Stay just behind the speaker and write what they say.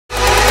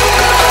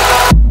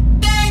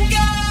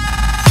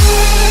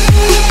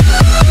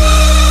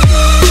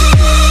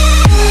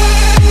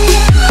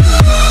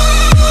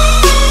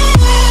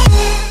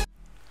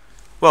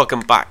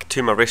Welcome back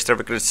to my Race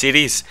Driver Grid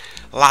series.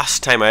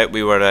 Last time out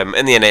we were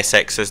in the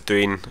NSXs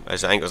doing,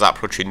 as I think it was that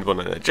pro-tuned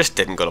one, and it just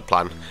didn't go to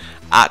plan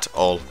at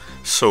all.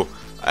 So,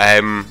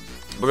 we're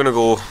going to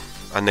go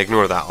and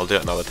ignore that, I'll do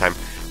it another time.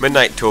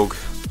 Midnight Touge.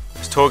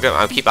 It's Touge,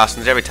 I keep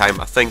asking this every time,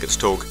 I think it's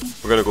Touge.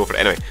 We're going to go for it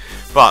anyway.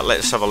 But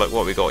let's have a look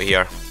what we got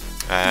here.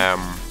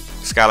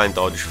 Skyline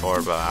Dodge for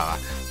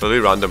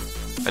Blue Random.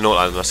 I know it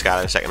landed on a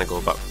Skyline a second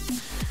ago, but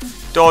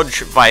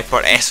Dodge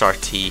Viper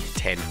SRT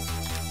 10.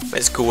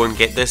 Let's go and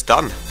get this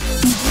done.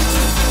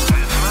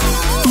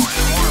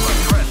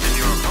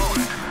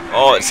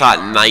 Oh, it's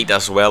at night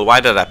as well.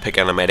 Why did I pick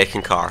an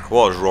American car?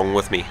 What is wrong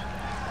with me?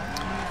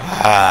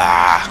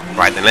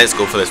 Right then, let's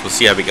go for this. We'll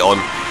see how we get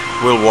on.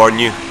 We'll warn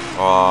you.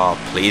 Oh,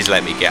 please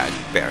let me get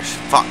a better.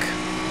 Fuck.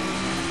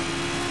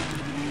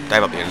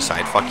 Dive up the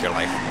inside. Fuck your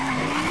life.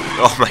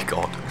 Oh my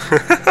god.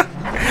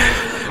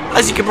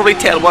 As you can probably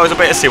tell, what I was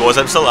about to say was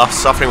I'm still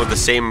suffering with the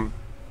same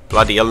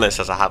bloody illness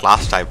as I had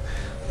last time.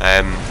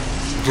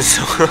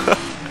 So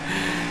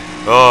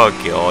oh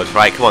god,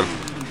 right, come on.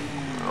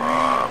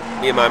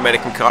 Me and my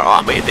American car. Oh,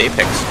 I made it to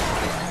Apex.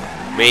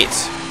 Mate.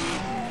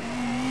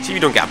 See if you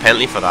don't get a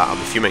penalty for that, I'm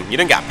fuming. You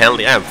don't get a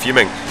penalty, I am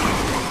fuming.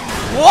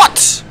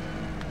 What?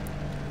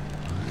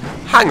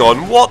 Hang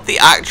on, what the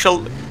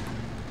actual...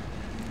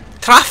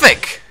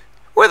 Traffic?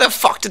 Where the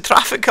fuck did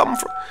traffic come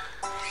from?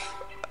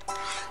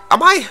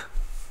 Am I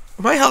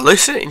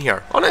hallucinating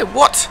here? Oh no,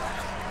 what?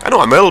 I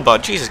know I'm ill,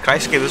 but Jesus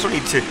Christ, okay, there's no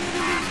need to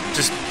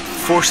just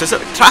force this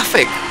out.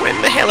 Traffic!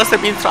 When the hell has there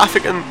been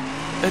traffic in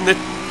the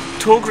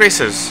Touge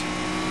races?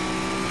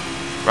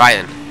 Right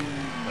then.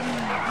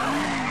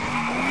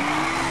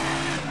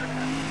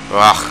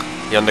 Ugh,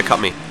 he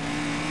undercut me.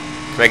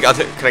 Can I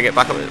get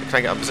back up? Can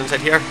I get up this inside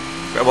here?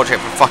 Better watch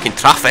out for fucking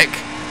traffic.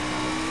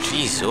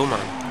 Jeez, oh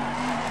man.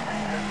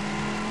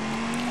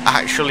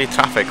 Actually,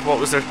 traffic. What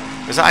was there?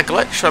 Was that a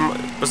glitch?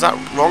 Was that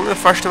wrong the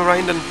first time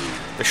around? And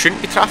there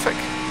shouldn't be traffic.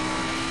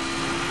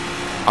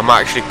 I'm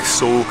actually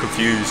so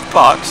confused,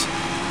 but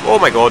oh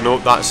my god, no,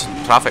 that's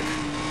traffic.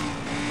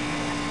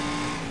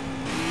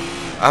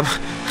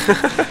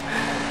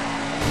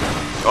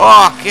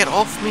 Oh, get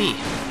off me!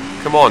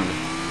 Come on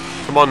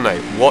now.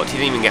 What? He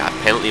didn't even get a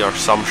penalty or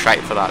some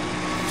shite for that.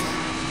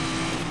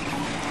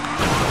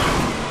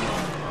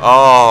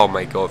 Oh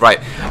my god, right.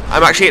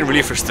 I'm actually getting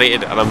really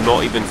frustrated, and I'm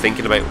not even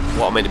thinking about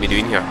what I'm meant to be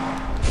doing here.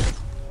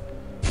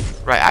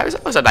 Right,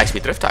 that was a nice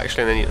wee drift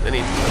actually, and then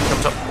he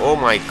comes up. Oh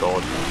my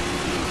god.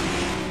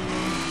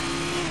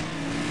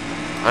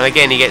 And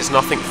again, he gets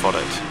nothing for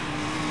it.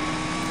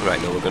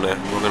 Right, no, we're gonna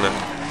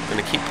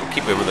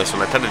keep moving with this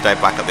one. I tried to dive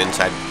back up the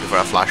inside before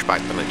I flashback,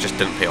 and it just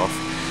didn't pay off.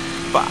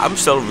 But I'm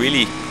still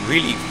really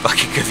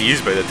fucking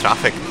confused by the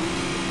traffic.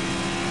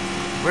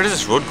 Where does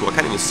this road go? I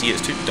can't even see it.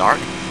 It's too dark.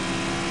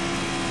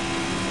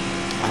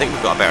 I think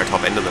we've got a better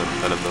top end than him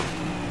though.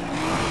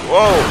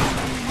 Whoa!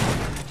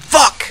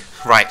 Fuck!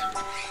 Right.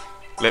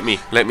 Let me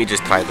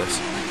just try this.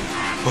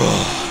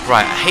 Oh,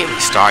 right, I hate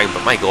restarting,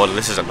 but my god,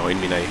 this is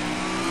annoying me now.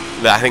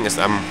 I think it's,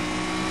 I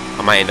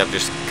might end up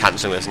just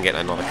cancelling this and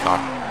getting another car.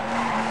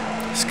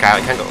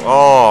 Skyline can't go.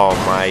 Oh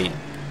my!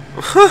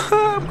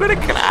 I'm gonna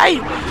cry.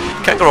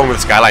 Can't go wrong with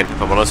the Skyline.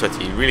 If I'm honest with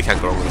you, you really can't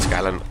go wrong with the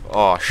Skyline.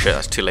 Oh shit,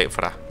 that's too late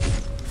for a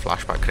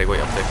flashback. Craig, what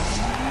are you up to?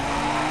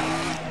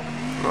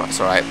 Oh, that's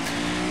all right.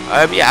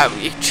 Yeah,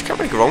 you just can't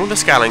really go wrong with the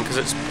Skyline because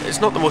it's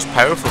not the most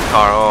powerful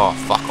car. Oh,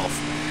 fuck off!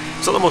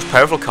 It's not the most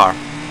powerful car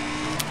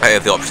out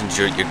of the options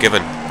you're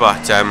given,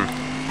 but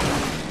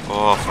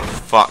oh, for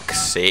fuck's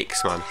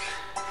sakes, man.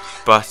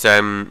 But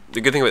the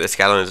good thing about the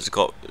Skyline is it's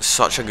got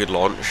such a good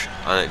launch,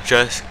 and it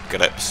just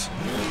grips.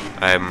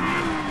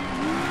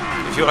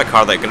 If you want a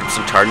car that grips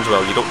and turns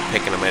well, you don't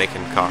pick an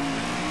American car.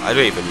 I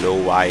don't even know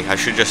why. I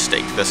should just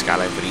stick to the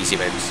Skyline for easy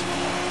wins.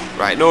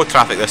 Right, no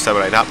traffic this time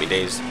around, happy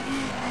days.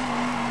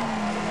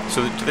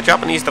 So do the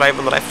Japanese drive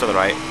on the left or the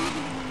right?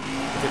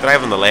 If they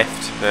drive on the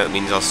left, then it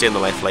means I'll stay in the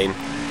left lane,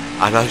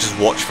 and I'll just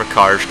watch for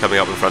cars coming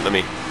up in front of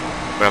me.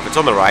 But if it's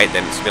on the right,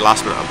 then it's going to be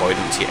last minute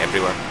avoidance here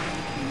everywhere.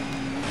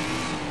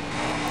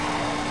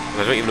 And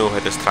I don't even know how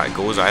this track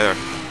goes either.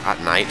 At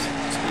night,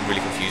 it's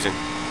really confusing.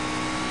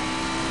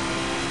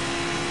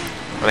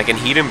 And I can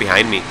hear him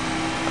behind me.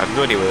 I have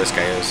no idea where this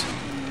guy is.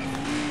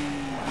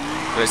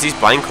 And it's these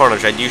blind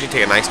corners, I'd usually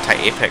take a nice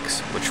tight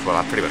apex, which, well,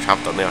 I pretty much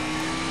have done there.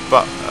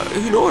 But,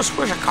 who knows,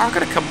 where's a car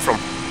going to come from?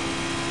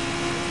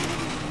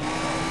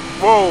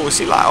 Whoa,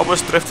 see that? I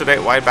almost drifted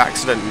out wide by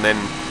accident and then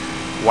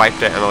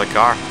wiped out another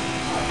car.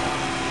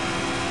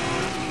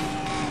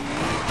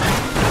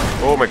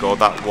 Oh my god,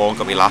 that wall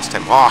got me last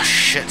time. Oh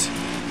shit!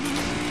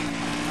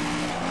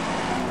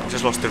 I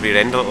just lost the rear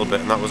end a little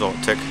bit, and that was all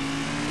it took.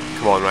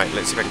 Come on, right,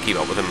 let's see if I can keep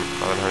up with him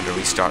rather than having to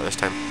restart this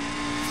time.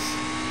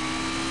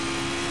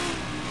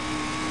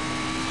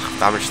 I've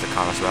damaged the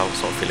car as well,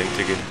 it's not feeling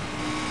too good.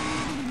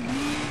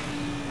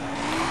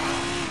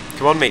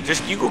 Come on, mate,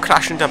 just you go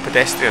crash into a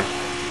pedestrian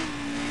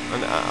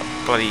and a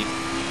bloody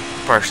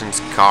person's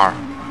car.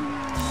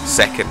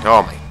 Second,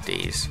 oh my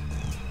days.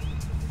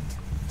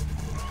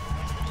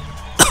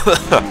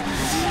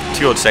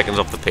 2 odd seconds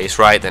off the pace,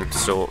 right then,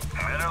 so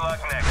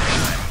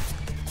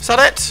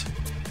that it?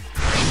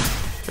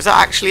 Is that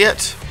actually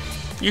it?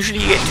 Usually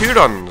you get 2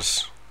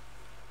 runs.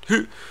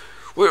 This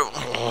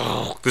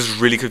is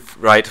really good.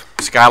 Right,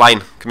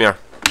 Skyline, come here.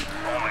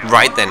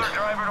 Right then.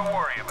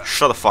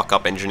 Shut the fuck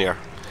up, engineer.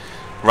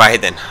 Right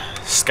then,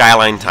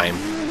 Skyline time.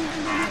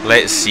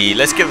 Let's see.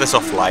 Let's give this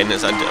offline.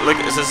 Look,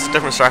 is this a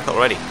different circuit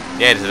already?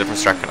 Yeah, it's a different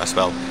circuit as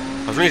well.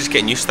 I was really just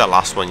getting used to that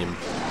last one, you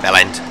bell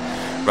end.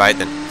 Right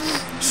then.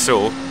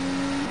 So,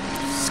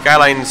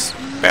 Skyline's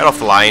better off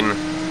the line.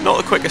 Not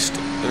the quickest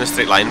in a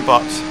straight line,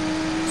 but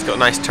it's got a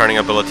nice turning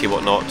ability,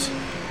 whatnot.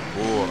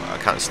 Oh, I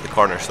can't see the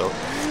corners though.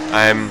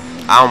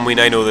 And we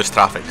now know there's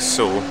traffic,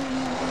 so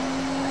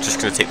just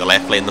gonna take the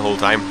left lane the whole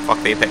time.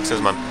 Fuck the apexes,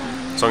 man.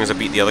 As long as I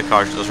beat the other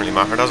cars, it doesn't really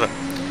matter, does it?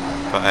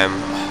 But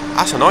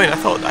that's annoying. I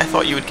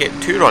thought you would get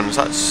 2 runs.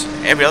 That's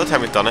every other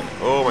time we've done it.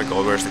 Oh my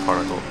god, where's the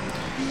corner go?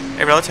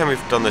 Every other time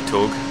we've done the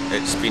Touge,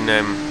 it's been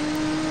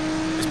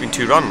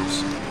 2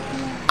 runs.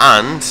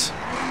 And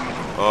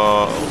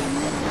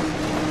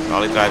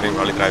rally driving.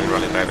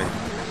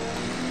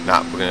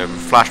 Nah, we're gonna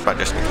flashback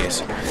just in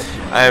case.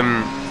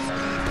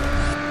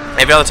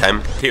 Every other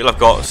time, people have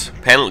got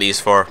penalties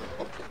for.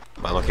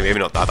 Well, okay, maybe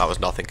not that. That was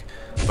nothing.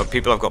 But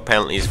people have got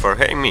penalties for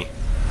hitting me.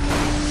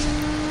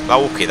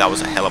 Okay, that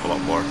was a hell of a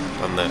lot more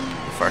than the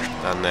first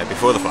than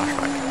before the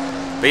flashback.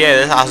 But yeah,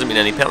 there hasn't been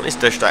any penalties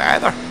dished out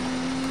either.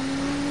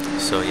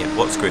 So yeah,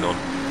 what's going on?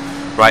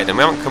 Right, then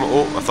we haven't come.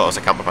 Oh, I thought it was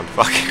a camper van.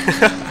 Fuck,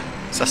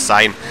 it's a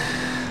sign.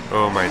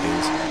 Oh my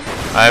days.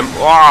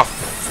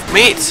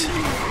 Mate.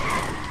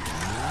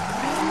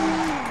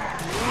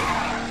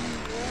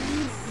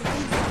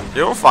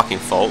 Your own fucking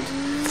fault.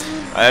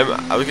 I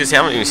was gonna say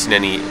I haven't even seen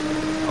any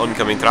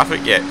oncoming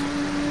traffic yet,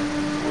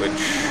 which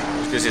I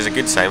was gonna say is a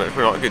good sign, but it's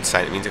probably not a good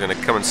sign. It means they're gonna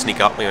come and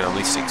sneak up me when I'm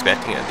least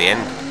expecting it at the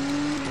end.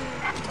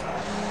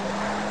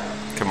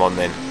 Come on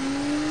then.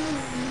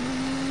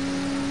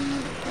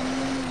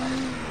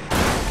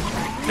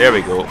 There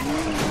we go.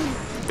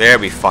 There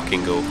we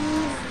fucking go.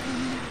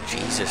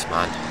 Jesus,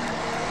 man.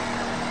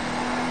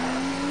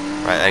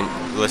 Right then,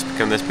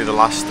 can this be the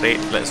last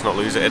straight? Let's not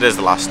lose it. It is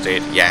the last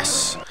straight.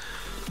 Yes.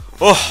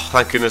 Oh,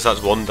 thank goodness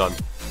that's one done.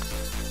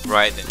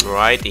 Right then.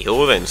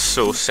 Righty-ho then.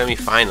 So,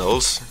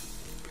 semi-finals.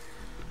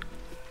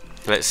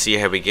 Let's see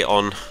how we get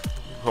on.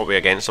 What we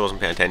against? I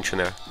wasn't paying attention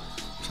there.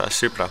 Is that a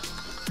Supra?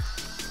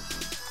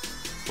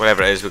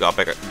 Whatever it is, we got a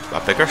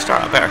better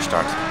start.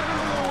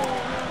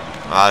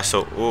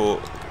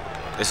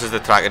 This is the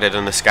track I did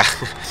in the Sky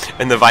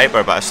in the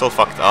Viper, but I still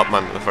fucked it up,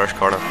 man, in the first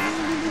corner.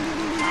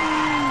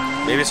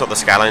 Maybe it's not the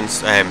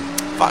Skyline's.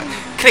 Fuck,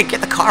 Craig,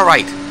 get the car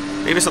right.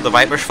 Maybe it's not the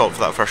Viper's fault for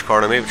that first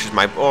corner. Maybe it's just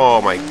my.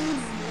 Oh my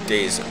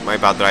days, my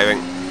bad driving.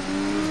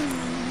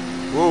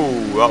 Whoa,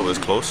 that was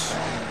close.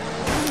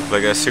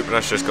 Like a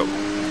Supra's just got.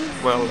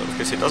 Well, I was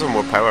gonna say it does have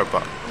more power,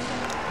 but I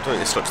don't think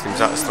they switch things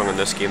that strong in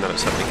this game that it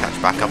suddenly catch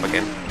back up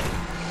again.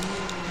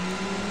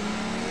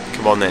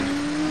 Come on then.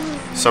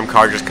 Some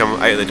car just come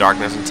out of the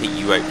darkness and take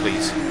you out,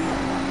 please.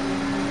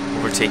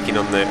 Overtaking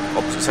on the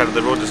opposite side of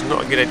the road is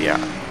not a good idea,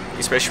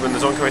 especially when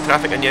there's oncoming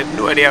traffic and you have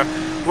no idea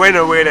when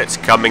or where it's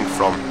coming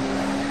from.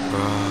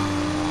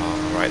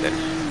 Right then.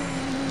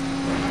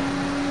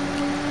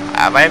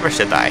 Have I ever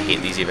said that I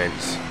hate these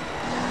events?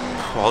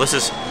 Well, this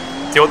is.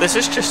 You know, this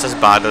is just as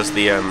bad as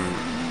the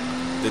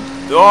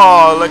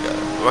oh, look.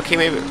 Okay,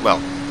 maybe. Well,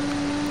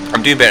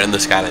 I'm doing better in the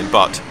Skyline,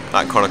 but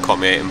that corner caught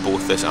me out in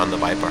both this and the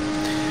Viper.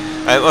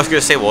 What I was going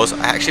to say was,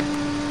 I actually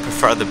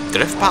prefer the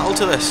drift battle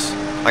to this.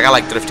 Like, I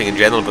like drifting in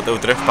general, but the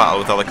drift battle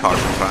with other cars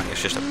on the track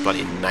is just a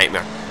bloody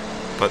nightmare.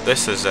 But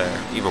this is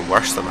even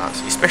worse than that,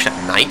 especially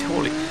at night.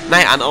 Holy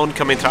night and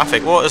oncoming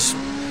traffic. What is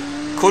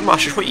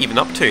Codemasters? What are you even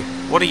up to?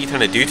 What are you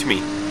trying to do to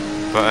me?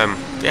 But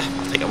yeah,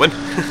 I'll take a win.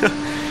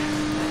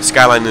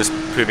 Skyline is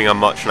proving a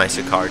much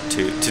nicer car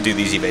to do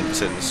these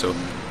events in, so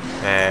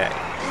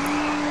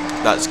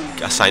that's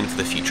a sign for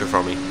the future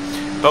for me.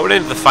 But we're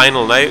into the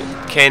final now.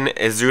 Ken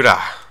Izura.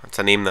 It's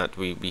a name that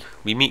we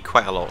meet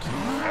quite a lot.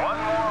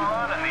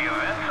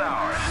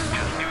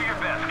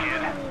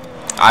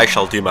 I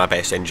shall do my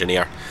best,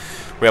 engineer.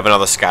 We have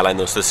another Skyline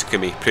though, so this is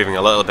going to be proving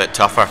a little bit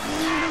tougher.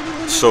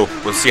 So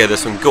we'll see how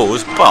this one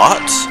goes.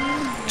 But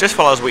just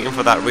while I was waiting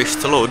for that race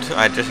to load,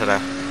 I just had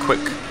a quick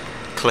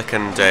click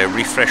and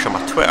refresh on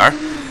my Twitter,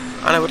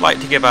 and I would like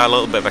to give a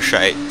little bit of a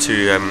shout out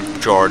to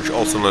George,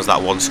 also known as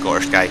that one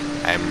Scottish guy.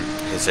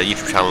 His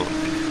YouTube channel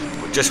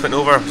just went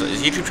over. Was it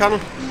his YouTube channel?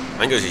 I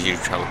think it was his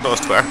YouTube channel, not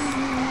his Twitter.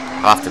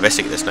 I'll have to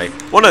investigate this now.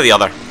 One or the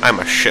other. I'm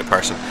a shit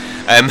person.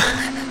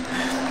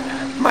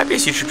 Might be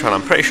his YouTube channel.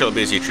 I'm pretty sure it'll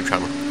be his YouTube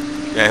channel.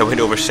 It went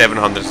over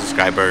 700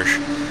 subscribers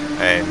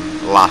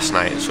last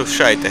night. So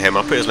shout out to him.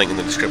 I'll put his link in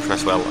the description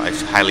as well. I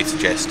highly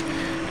suggest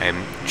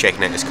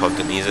checking out his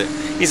content.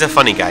 He's a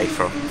funny guy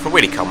for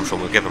where he comes from.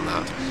 We'll give him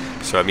that.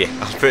 So yeah,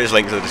 I'll put his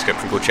link in the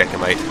description. Go check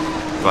him out.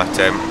 But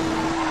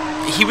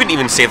he wouldn't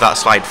even save that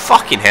slide.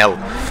 Fucking hell.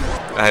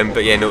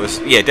 But yeah, no, it was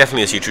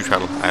definitely his YouTube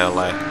channel.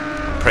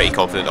 I'm pretty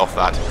confident off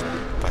that.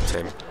 But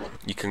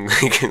you can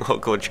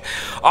go.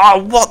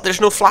 Oh, what?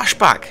 There's no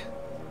flashback.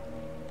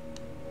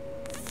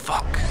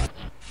 Fuck.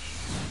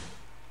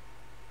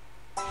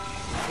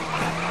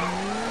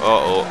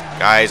 Uh-oh.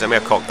 Guys, I may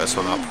have cocked this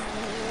one up.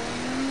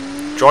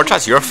 George,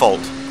 that's your fault.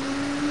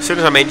 As soon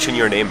as I mention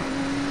your name,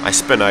 I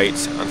spin out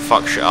and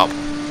fuck shit up.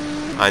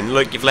 And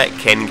look, you've let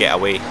Ken get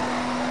away.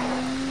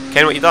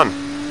 Ken, what you done?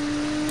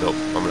 Nope,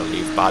 I'm gonna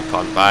leave. Bad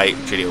pun. Bye.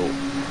 Cheerio.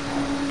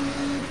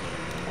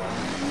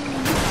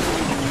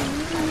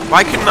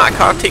 Why couldn't that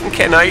car have taken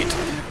Ken out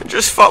and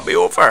just fuck me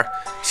over?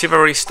 See if I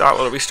restart,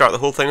 will it restart the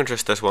whole thing or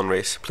just this one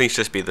race? Please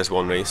just be this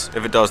one race.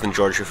 If it does, then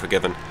George, you're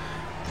forgiven.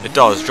 It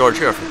does, George,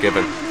 you're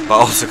forgiven. But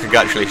also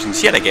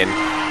congratulations yet again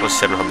on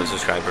 700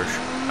 subscribers.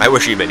 I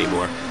wish you many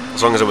more.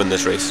 As long as I win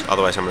this race,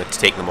 otherwise I'm going to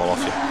take them all off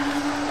you.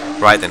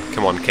 Right then,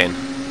 come on Ken.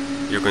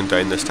 You're going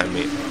down this time,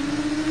 mate.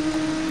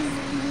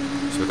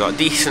 So we've got a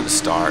decent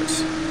start,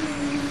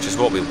 which is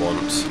what we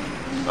want.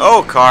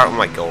 Oh, car, oh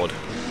my god.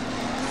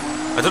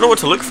 I don't know what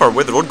to look for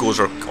where the road goes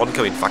or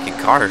oncoming fucking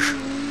cars.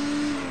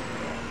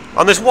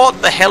 And there's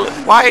what the hell?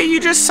 Why are you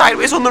just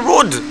sideways on the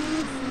road?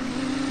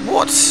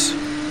 What?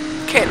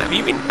 Ken,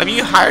 have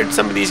you hired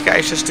some of these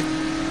guys just to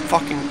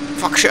fucking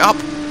fuck shit up?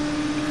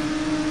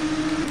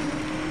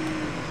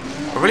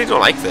 I really don't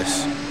like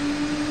this.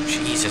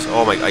 Jesus,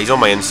 oh my god, he's on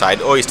my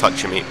inside. Oh, he's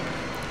touching me.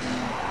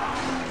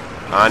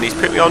 And he's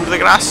put me onto the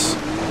grass.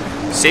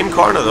 Same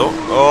corner though.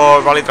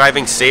 Oh, rally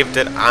driving saved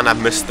it, and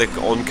I've missed the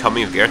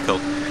oncoming vehicle.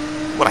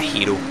 What a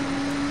hero.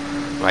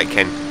 Right,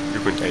 Ken,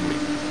 you're going down me.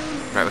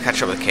 Right, we'll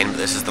catch up with Ken, but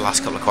this is the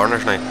last couple of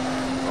corners now.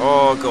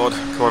 Oh god,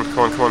 come on, come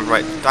on, come on.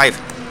 Right, dive.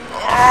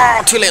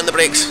 Oh, too late on the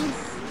brakes.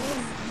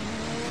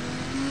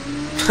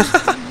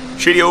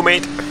 Cheerio,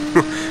 mate.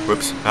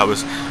 Whoops, that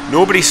was...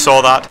 Nobody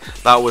saw that.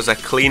 That was a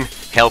clean,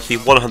 healthy,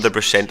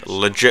 100%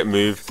 legit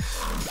move.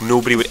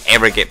 Nobody would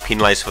ever get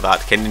penalised for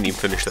that. Ken didn't even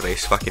finish the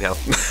race. Fucking hell.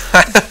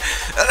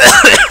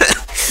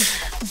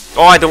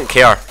 Oh, I don't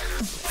care.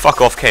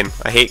 Fuck off, Ken.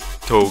 I hate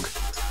Touge.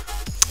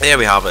 There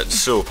we have it.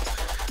 So,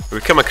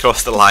 we've come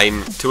across the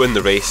line to win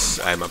the race.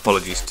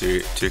 Apologies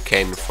to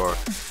Ken for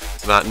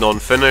that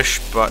non-finish,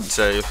 but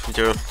you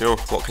know,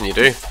 what can you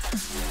do?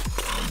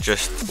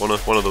 Just one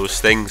of those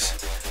things.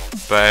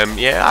 But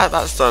yeah,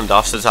 that's done and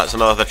dusted. That's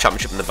another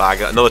championship in the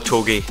bag. Another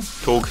Touge,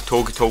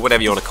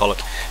 whatever you want to call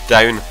it,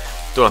 down.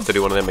 Don't have to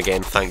do one of them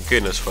again. Thank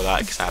goodness for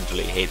that, because I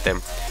absolutely hate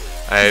them.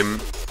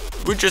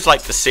 Would just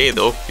like to say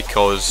though,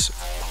 because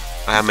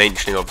I am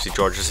mentioning obviously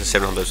George has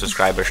 700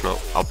 subscribers, and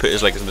I'll put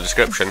his link in the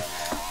description.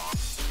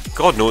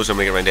 God knows I'm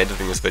going to get around to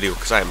editing this video,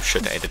 because I am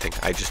shit at editing.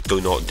 I just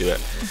do not do it.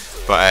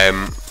 But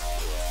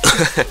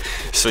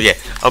so yeah,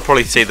 I'll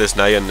probably say this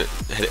now, and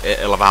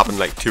it'll have happened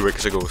like 2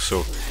 weeks ago.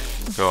 So,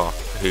 oh,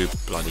 who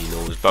bloody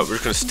knows? But we're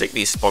just going to stick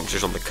these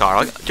sponsors on the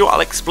car. I'll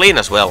explain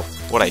as well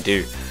what I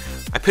do.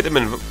 I put them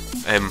in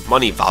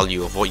money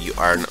value of what you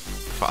earn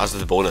as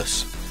the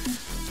bonus.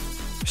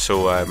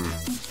 So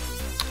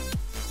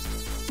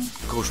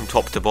goes from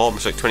top to bottom.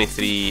 It's like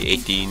 23,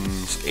 18,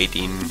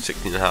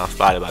 16 and a half,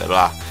 blah blah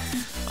blah.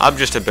 I'm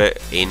just a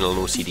bit anal and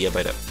OCD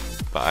about it.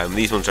 But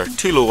these ones are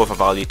too low of a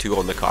value to go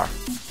on the car.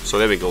 So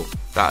there we go.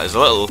 That is a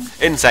little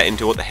insight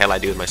into what the hell I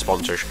do with my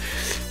sponsors.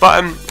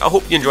 But I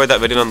hope you enjoyed that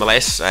video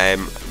nonetheless.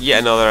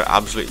 Yet another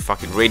absolute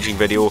fucking raging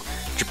video.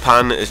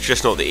 Japan is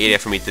just not the area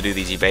for me to do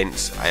these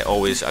events. It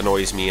always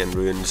annoys me and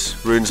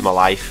ruins my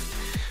life.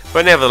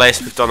 But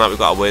nevertheless, we've done that, we've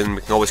got a win.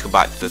 We can always go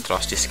back to the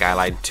trusty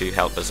Skyline to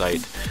help us out.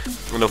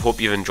 And I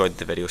hope you've enjoyed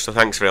the video. So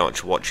thanks very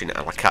much for watching, and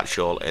I'll catch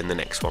you all in the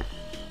next one.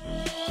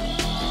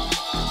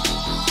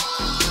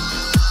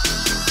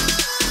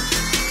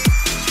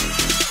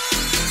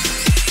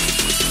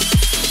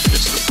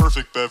 It's the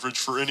perfect beverage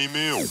for any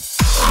meal.